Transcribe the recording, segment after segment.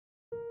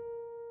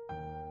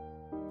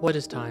What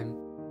is time?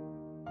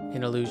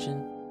 An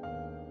illusion?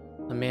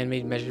 A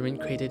man-made measurement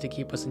created to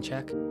keep us in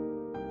check?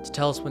 To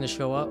tell us when to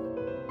show up?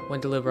 When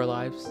to live our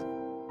lives?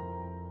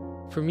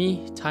 For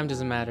me, time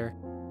doesn't matter.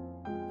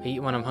 I eat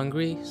when I'm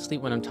hungry,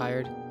 sleep when I'm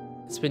tired.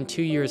 It's been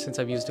 2 years since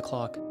I've used a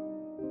clock.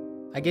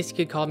 I guess you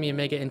could call me a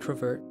mega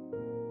introvert.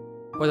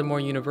 Or the more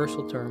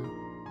universal term,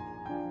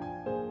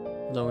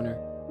 loner.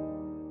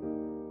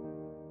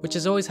 Which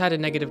has always had a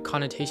negative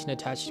connotation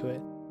attached to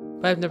it,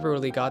 but I've never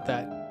really got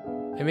that.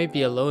 I may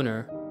be a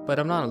loner, but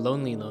I'm not a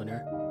lonely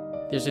loner.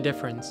 There's a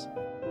difference.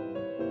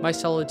 My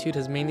solitude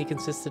has mainly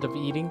consisted of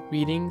eating,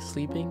 reading,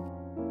 sleeping,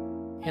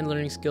 and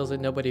learning skills that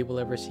nobody will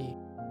ever see.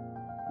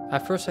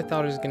 At first I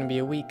thought it was going to be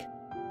a week,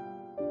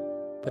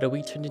 but a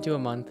week turned into a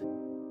month,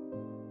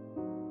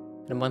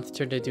 and a month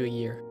turned into a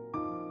year.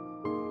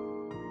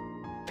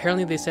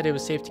 Apparently they said it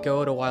was safe to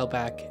go out a while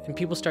back, and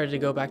people started to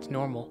go back to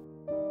normal.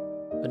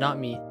 But not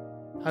me.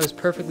 I was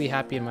perfectly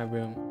happy in my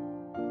room.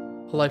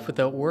 A life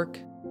without work,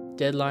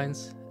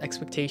 deadlines,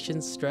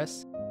 expectations,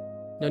 stress.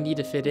 No need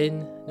to fit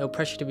in, no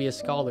pressure to be a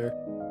scholar.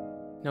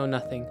 No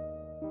nothing.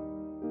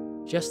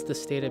 Just the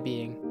state of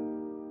being.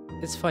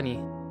 It's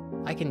funny,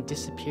 I can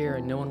disappear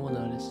and no one will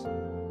notice.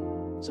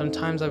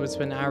 Sometimes I would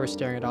spend hours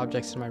staring at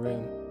objects in my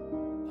room.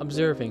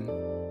 Observing.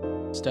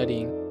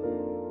 Studying.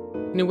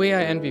 In a way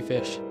I envy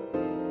fish.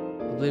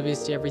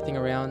 Oblivious to everything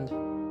around.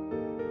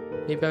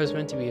 Maybe I was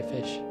meant to be a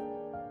fish.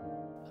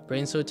 A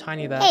brain so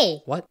tiny that—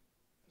 Hey! What?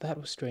 That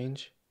was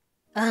strange.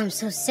 Oh, I'm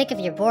so sick of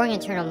your boring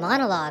internal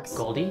monologues.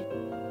 Goldie?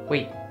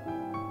 Wait,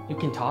 you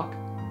can talk?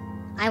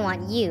 I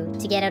want you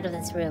to get out of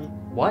this room.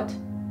 What?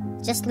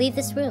 Just leave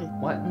this room.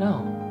 What? No.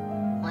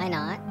 Why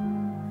not?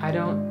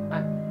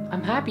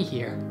 I'm happy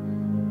here.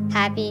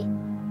 Happy?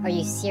 Are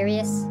you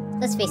serious?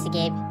 Let's face it,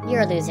 Gabe.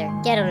 You're a loser.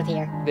 Get out of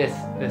here.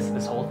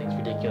 This whole thing's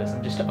ridiculous.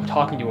 I'm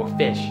talking to a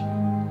fish.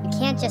 You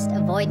can't just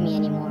avoid me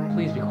anymore.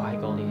 Please be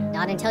quiet, Goldie.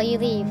 Not until you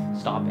leave.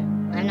 Stop it.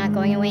 I'm not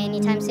going away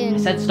anytime soon. I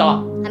said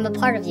stop. I'm a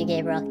part of you,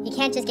 Gabriel. You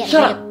can't just get—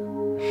 Shut up!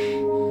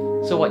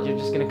 So what, you're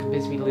just gonna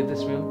convince me to leave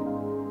this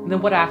room? And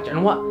then what after?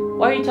 And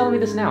why are you telling me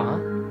this now, huh?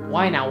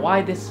 Why now?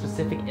 Why this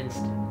specific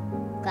instant?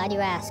 Glad you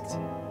asked.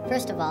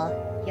 First of all,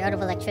 you're out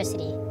of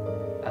electricity.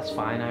 That's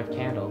fine, I have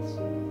candles.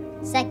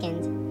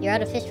 Second, you're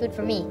out of fish food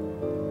for me.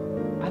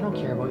 I don't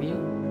care about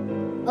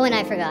you. Oh, and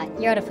I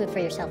forgot. You're out of food for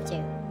yourself,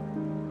 too.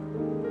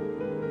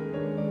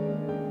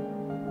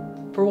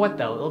 For what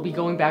though? It'll be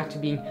going back to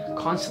being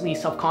constantly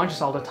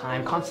self-conscious all the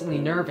time, constantly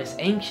nervous,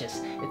 anxious.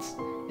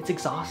 It's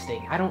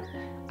exhausting. I don't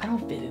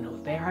fit in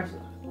out there.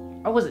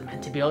 I wasn't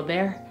meant to be out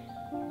there.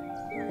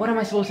 What am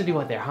I supposed to do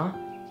out there, huh?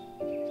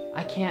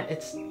 I can't.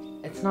 It's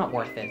not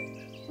worth it.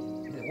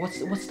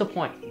 What's the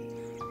point?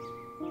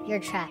 You're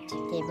trapped,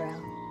 Gabriel.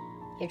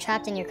 You're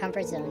trapped in your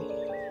comfort zone.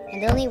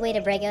 And the only way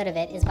to break out of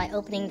it is by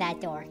opening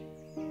that door.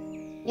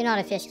 You're not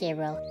a fish,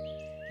 Gabriel.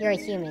 You're a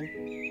human.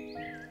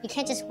 You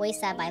can't just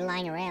waste that by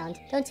lying around.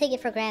 Don't take it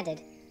for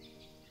granted.